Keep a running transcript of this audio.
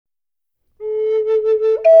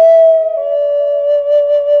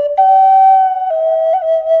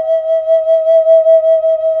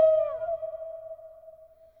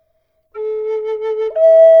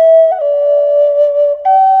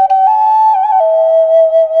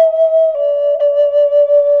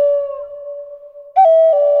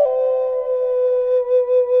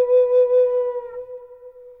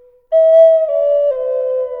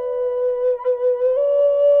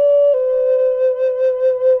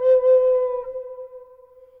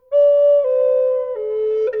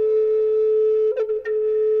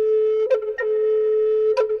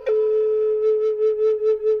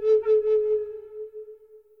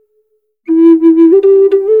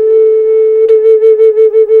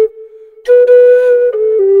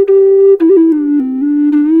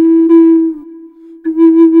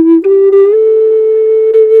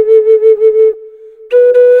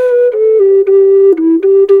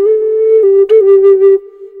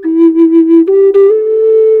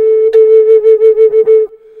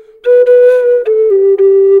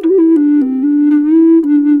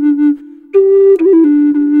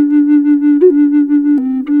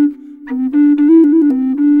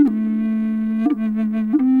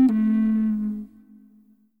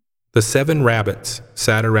The 7 rabbits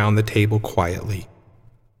sat around the table quietly,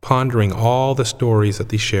 pondering all the stories that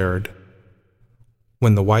they shared.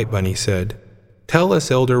 When the White Bunny said, "Tell us,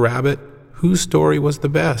 Elder Rabbit, whose story was the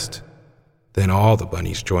best?" Then all the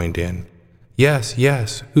bunnies joined in. "Yes,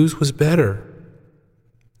 yes, whose was better?"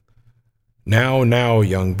 Now,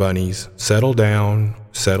 young bunnies, settle down,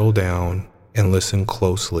 and listen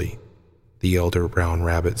closely," the elder brown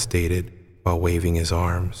rabbit stated while waving his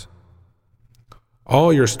arms.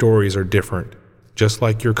 "All your stories are different, just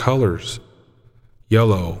like your colors.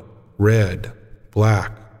 Yellow, red,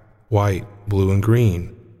 black, white, blue, and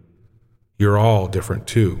green. You're all different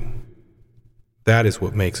too. That is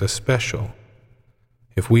what makes us special.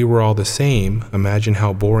 If we were all the same, imagine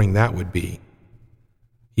how boring that would be.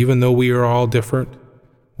 Even though we are all different,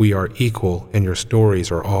 we are equal, and your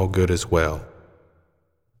stories are all good as well."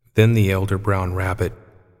 Then the elder brown rabbit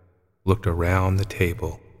looked around the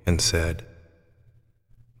table and said,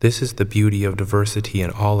 "This is the beauty of diversity in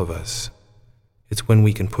all of us. It's when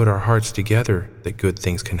we can put our hearts together that good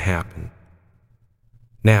things can happen.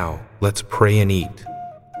 Now, let's pray and eat."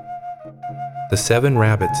 The 7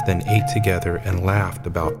 rabbits then ate together and laughed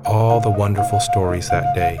about all the wonderful stories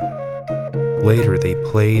that day. Later, they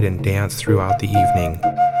played and danced throughout the evening,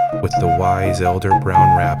 with the wise elder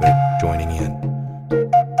brown rabbit joining in.